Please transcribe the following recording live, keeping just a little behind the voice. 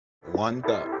One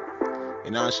top.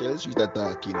 In our shells, we start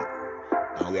talking.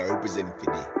 And we are representing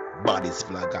for the baddest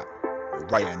flagger.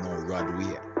 Ryan no Rod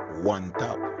way. One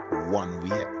top, one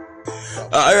way.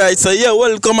 Alright, so yeah,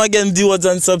 welcome again, viewers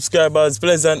and subscribers.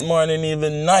 Pleasant morning,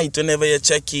 even night, whenever you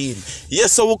check in.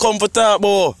 Yes, so we come for talk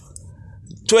about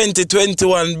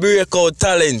 2021 Breakout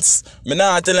talents. Me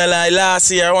not tell a lie,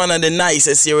 last year one of the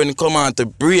nicest year when it come on to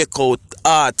Breakout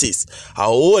artists. A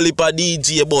whole heap of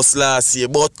DJ bus last year,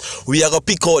 but we are gonna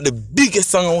pick out the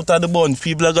biggest song out of the bunch.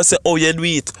 People are gonna say, oh, you do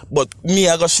it, but me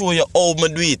I gonna show you how me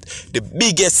do it. The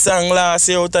biggest song last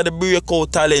year out of the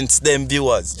Breakout talents, them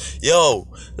viewers. Yo,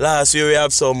 last year we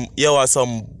have some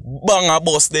banger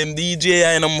bus, them DJ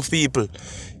and them people.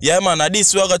 Yeah, man,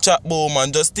 this we gonna chat about,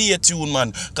 man. Just stay tuned,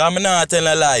 man. Cause me not tell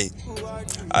a lie.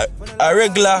 A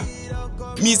regular,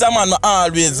 me as a man, I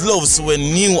always loves when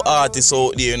new artists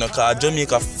out there, you know, cause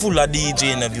Jamaica full of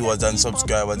DJ and viewers and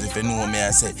subscribers, if you know me, I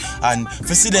say. And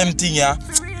for see them thing, yeah,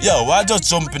 yo, I just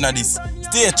jump into this.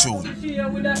 Stay tuned.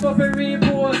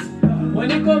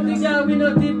 When it comes to y'all, we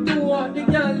not tip too hot. The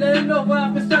y'all let love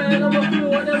off the style of a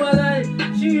flow. Them a like,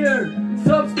 share,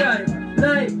 subscribe,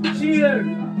 like, share,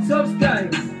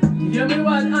 subscribe. Hear me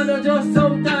one and not just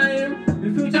sometime.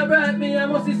 The future bright, me I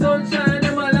must see sunshine.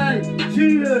 Them a like,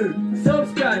 share,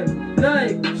 subscribe,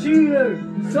 like, share,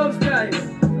 subscribe.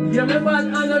 Hear me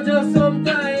one and not just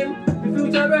sometime. The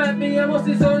future bright, me I must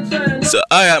see sunshine. So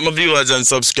alright, my viewers and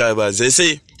subscribers, you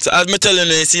see. So as me telling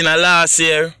you, you see, last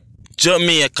year,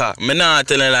 Jamaica, me not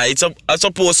telling you, like, I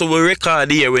suppose we record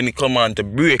here when it come on to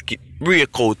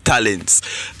Breakout talents.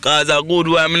 Cause a good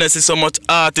way, I mean, I see so much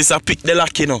artists I pick the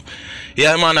lock, you know.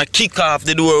 Yeah, man, I kick off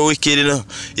the door wicked, you know.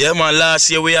 Yeah, man, last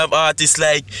year we have artists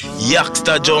like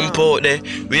Yaksta jump out there.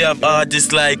 We have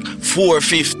artists like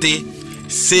 450,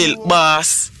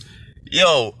 Silkboss.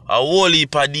 Yo, a whole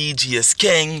heap of DJ,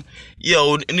 Skeng.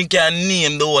 Yo, you can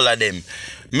name the whole of them.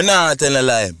 Me not tell a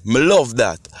lie, me love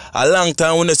that. A long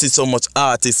time when I see so much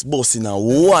artists boss in a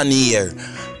 1 year.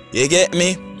 You get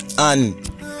me? And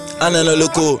I no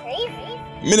look how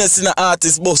me not see an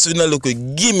artist boss with no look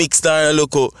gimmicks star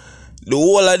look how the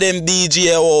whole of them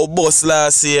DJ who boss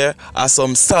last year are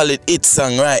some solid hit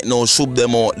song right now, shoot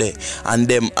them out there. And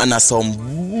them and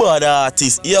some bad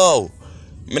artists. Yo,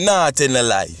 me not tell a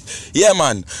lie. Yeah,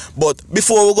 man. But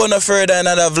before we go no further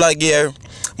another vlog here,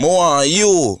 I want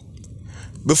you.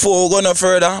 Before we go no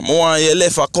further, I want you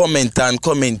left a comment and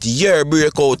comment your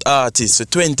Breakout artist for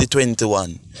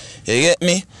 2021. You get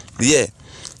me? Yeah.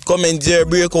 Comment your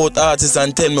Breakout artist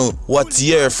and tell me what's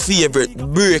your favorite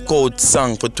Breakout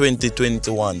song for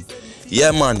 2021. Yeah,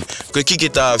 man. Go kick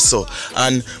it off so.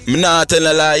 And me not tell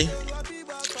a lie.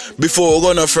 Before we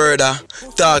go no further,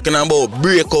 talking about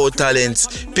Breakout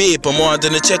talents, people want to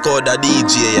check out the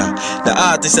DJ. Yeah. The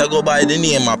artist I go by the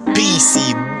name of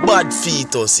PC Bad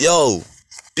Fetus. Yo.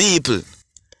 People,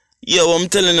 yo, I'm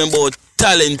telling them about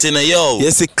talent in a yo.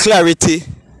 You see clarity,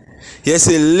 you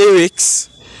see lyrics,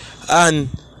 and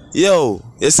yo,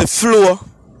 you see flow,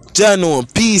 Jano,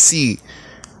 PC.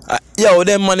 Yo,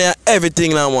 them money are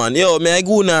everything I want. Yo, may I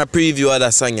go now preview of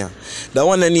that song? Yeah? The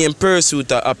one that name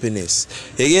Pursuit of Happiness.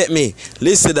 You get me?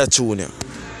 Listen to that tune. Yeah.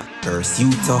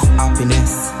 Pursuit of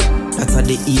Happiness. That's a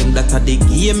the aim, that's a the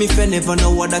game. If you never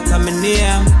know what that I'm in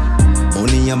here.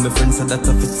 Only and my friends are that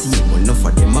of a team. Enough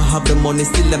of them I have the money,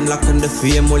 still them lock on the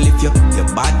fame. Well, if you're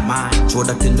bad man, show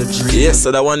that in the dream. Yes,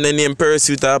 so that one the name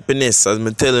Pursuit of Happiness, as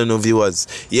I'm telling you viewers.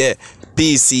 Yeah,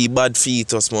 PC Bad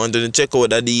Fetus, man. Don't check out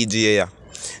the DJ, yeah.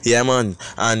 Yeah, man.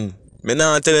 And me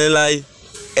not telling you lie.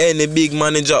 Any big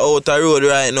manager out the road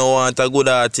right now want a good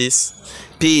artist.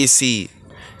 PC.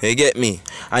 You get me?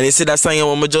 And you see that song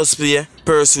when I just play,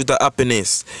 Pursuit of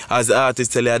Happiness. As the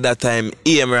artist tell you at that time,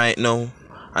 aim right now.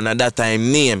 And at that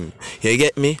time, name. You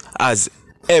get me? As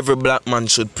every black man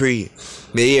should pray.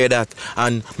 You hear that?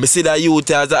 And me see that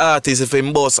youth as an artist, if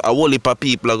him boss, a whole heap of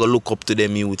people are going to look up to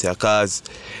them youth. Because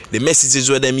the messages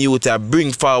where them youth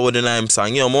bring forward in them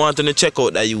song. Yo, I want to check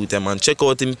out that youth, man. Check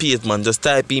out him page, man. Just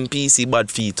type in PC Bad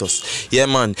Fetus. Yeah,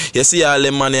 man. You see all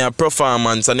them money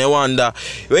performance and you wonder,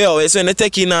 well, it's when you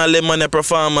take in all them money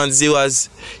performance, you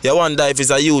wonder if it's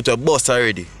a youth or boss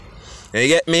already. You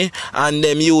get me? And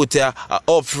them youth are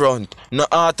up front. No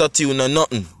auto-tune, no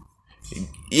nothing.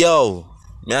 Yo,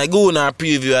 me I go now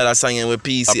preview of that song with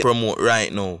PC I promote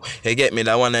right now. You get me?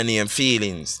 That one I name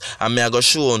Feelings. And me I go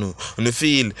show you. When you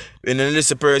feel, when you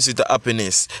listen to Pursuit of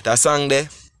Happiness, that song there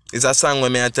is a song where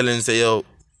me I tell you say, yo,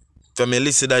 for me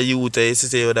listen to youth, you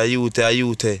say, yo, the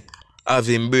youth, have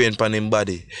him brain pan him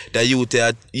body. The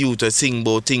youth sing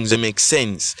about things that make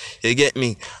sense. You get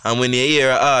me? And when you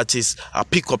hear an artist, I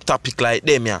pick up topic like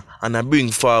them, yeah, and I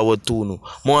bring forward to you.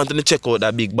 I want to check out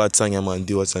that big bad song, yeah, man,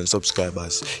 viewers and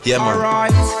subscribers. Yeah, man.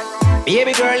 Alright,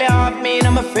 baby girl, you have me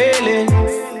in my feelings.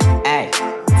 Hey,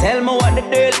 tell me what the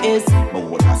deal is. But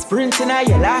what a sprinting in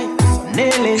your life, so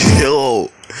nailing.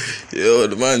 Yo,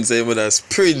 the man say about a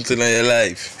sprint in your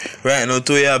life. Right now,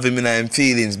 to you have him in your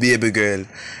feelings, baby girl.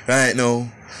 Right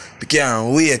now, you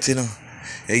can't wait, you know.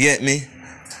 You get me?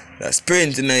 That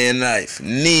sprint in your life.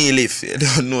 Knee lift. You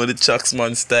don't know the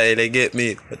Chucksman style, you get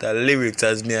me? But the lyrics,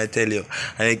 as me I tell you.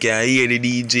 And you can hear the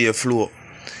DJ flow.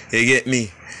 You get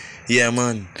me? Yeah,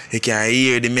 man. You can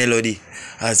hear the melody,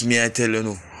 as me I tell you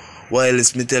now. While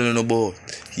it's me telling you about,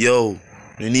 yo,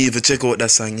 you need to check out that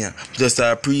song, yeah. Just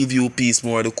a preview piece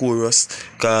more of the chorus,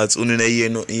 cause you don't hear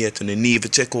nothing yet. You need to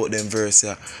check out them verse,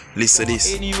 yeah. Listen to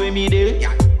this. Anyway, me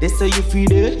there, this how you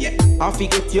feel it. I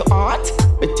forget your heart,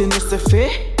 but you know so fair.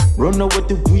 Run over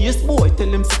the waist, boy, tell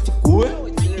them to go.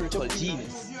 Lyrical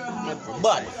genius.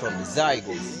 Everybody from the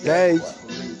Zygotes. Guys.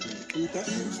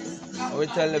 I will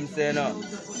tell them, say no.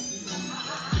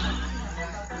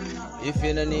 If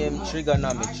you name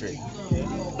trigonometry,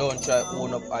 don't try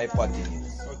own up hypotenuse.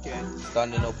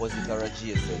 Standing opposite or a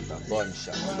G center,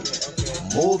 gunshot.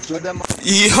 Move to them.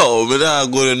 Yo, but I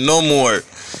go to no more.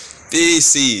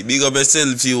 PC, big up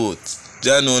yourself, youth.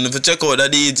 Jano, if you check out the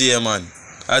DJ, man.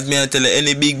 As me I tell you,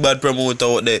 any big bad promoter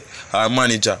out there, or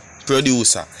manager,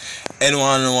 producer,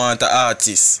 anyone who want an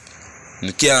artist,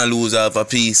 you can't lose half a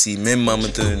PC. Remember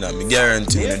me telling you that, I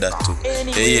guarantee you that too.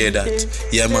 You hear that?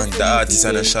 Yeah, man, the artist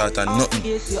are not short at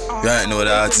nothing. Right now,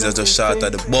 the artist are just short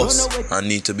at the bus and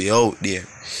need to be out there.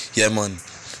 Yeah, man.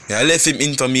 I left him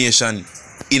information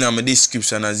in my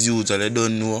description as usual. I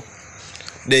don't know.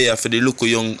 There for the local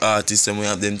young artists and we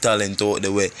have them talent out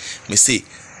the way. Me say,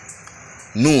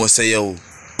 no, say yo,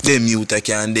 them youth I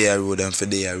can their road and for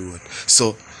their road.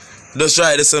 So, just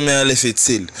try this and I left it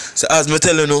still. So as me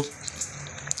tell you now,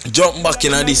 jump back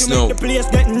in this now. The place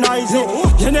get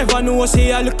noisy. You never know,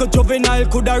 say a little juvenile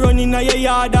coulda run in your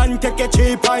yard and take a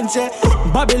cheap and say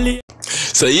Babylon.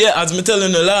 So yeah, as me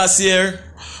telling you last year,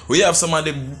 we have some of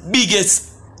the biggest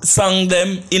song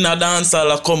them in a dancehall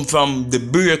that come from the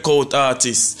Breakout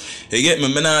artists. You get me?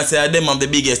 I not say them have the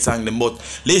biggest song them, but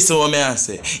listen what I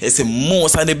say. It's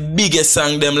most of the biggest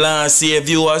song them last year,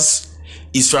 viewers,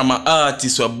 is from an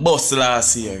artist who bust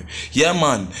last year. Yeah,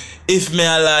 man. If me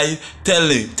a lie, tell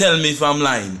me if I'm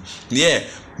lying. Yeah.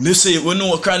 You see, we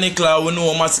know Chronicler, we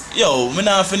know yo, we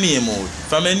not have to name out.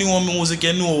 From any one music,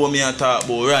 you know what me I talk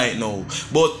about right now.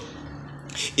 But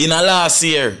in a last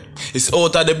year, it's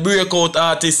out of the Breakout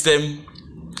artist them.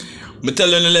 Me tell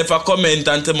you left a comment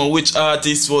and tell me which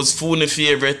artist was funny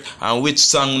favorite and which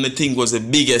song they think was the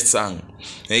biggest song.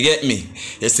 You get me?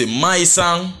 You see, my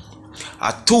song,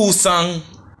 a 2 song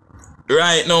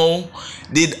right now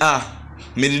did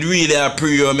me did really a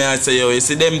pre me I say yo, you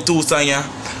see them 2 songs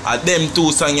yeah, them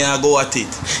 2 songs yeah go at it.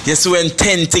 You see when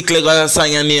 10 tickle got a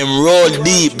song name Roll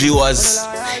Deep, viewers.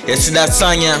 You see that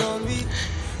song yeah?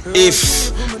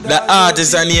 If the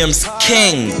artist name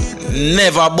Skeng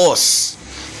never boss,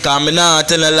 cause me not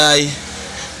tell a lie,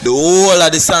 the whole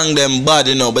of the song them bad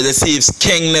you know, but you see if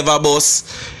Skeng never boss,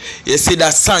 you see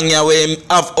that song ya where him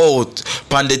have out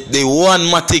pan the one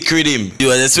matic rhythm. You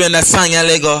just when that song ya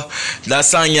lego, that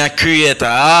song ya create a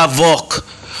havoc.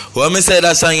 What me say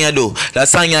that song ya do? That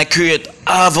song ya create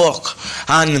havoc.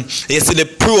 And you see the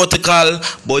protocol,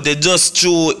 but they just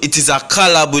true it is a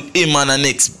collab with him and the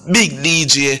next big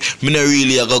DJ. Me not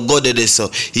really a go to this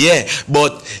so. Yeah,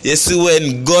 but you see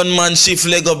when Gunman shift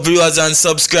leg up viewers and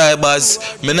subscribers,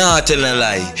 me not telling a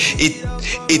lie.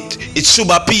 It should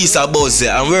be a piece of buzz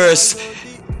there. And worse,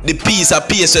 the piece of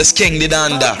PS where Skeng did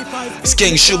under.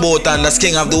 Skeng shoot out and the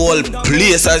Skeng have the whole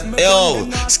place as yo.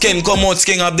 Skeng come out,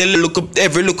 Skeng have the look up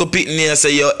every look up it near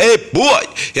say yo, hey boy,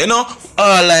 you know,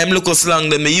 all them look up slang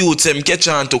them the youth them catch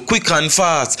on to quick and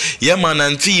fast. Yeah man,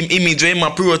 and theme image when him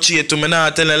approach it to me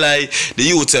not tell a lie, the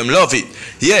youth them love it.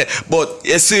 Yeah, but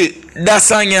you see that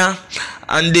song yeah,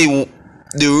 and the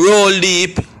Roll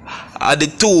Deep are the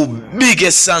 2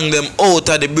 biggest song them out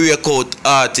of the Breakout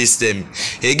artists them.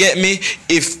 You get me?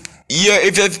 If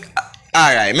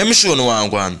alright, let me show you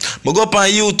one one. I go up on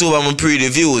YouTube and I pre the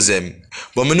views them.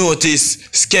 But I notice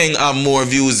Skeng have more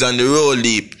views than the Roll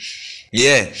Deep.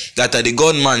 Yeah, that are the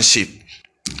Gunman ship.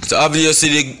 So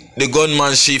obviously the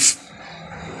Gunman ship,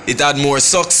 it had more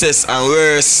success and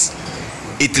worse.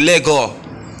 It lego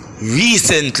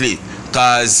recently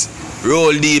cause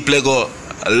Roll Deep lego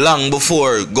long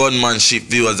before Gunman ship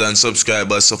viewers and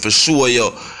subscribers. So for sure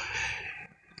yo,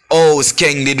 oh,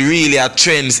 Skeng did really a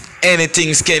trends. Anything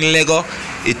Skeng Lego,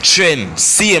 it trend.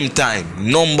 Same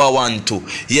time, number 1 too.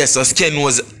 Yes, so Skeng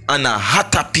was on a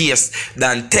hotter pace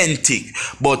than Tentic.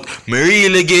 But me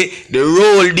really get the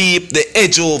roll deep, the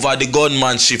edge over the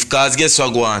Gunman shift. Cause guess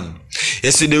what go on?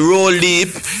 You see the roll deep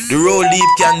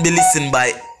can be listened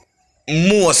by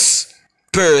most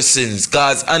persons.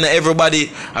 Cause and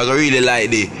everybody I really like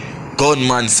the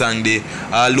Gunman song there.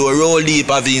 Although roll deep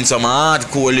having some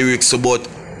hardcore lyrics, but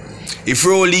if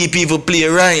roll deep people play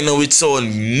right now, it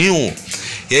sound new.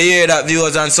 You hear that,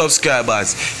 viewers and subscribers?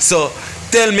 So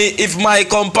tell me if my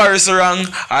comparison wrong,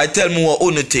 or tell me what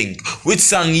you think. Which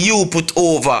song you put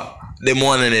over them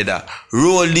one another?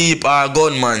 Roll deep or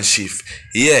Gunman shift?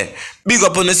 Yeah. Big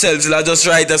up on yourself till I just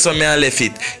write as something and left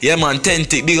it. Yeah man,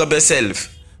 Tentic, big up yourself.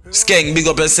 Skeng, big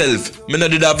up yourself. Me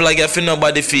not do that vlog if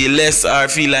nobody feel less or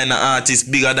feel like an artist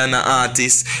bigger than an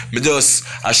artist. Me just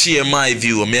share my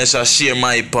view. Me just share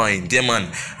my point. Yeah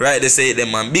man. Right they say it there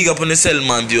man. Big up on yourself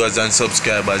man, viewers and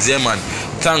subscribers. Yeah man.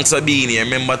 Thanks for being here.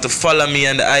 Remember to follow me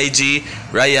on the IG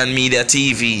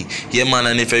RyanmediaTV. Yeah man,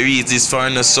 and if you read this far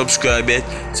and not subscribe yet,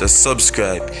 just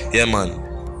subscribe. Yeah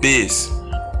man. Peace.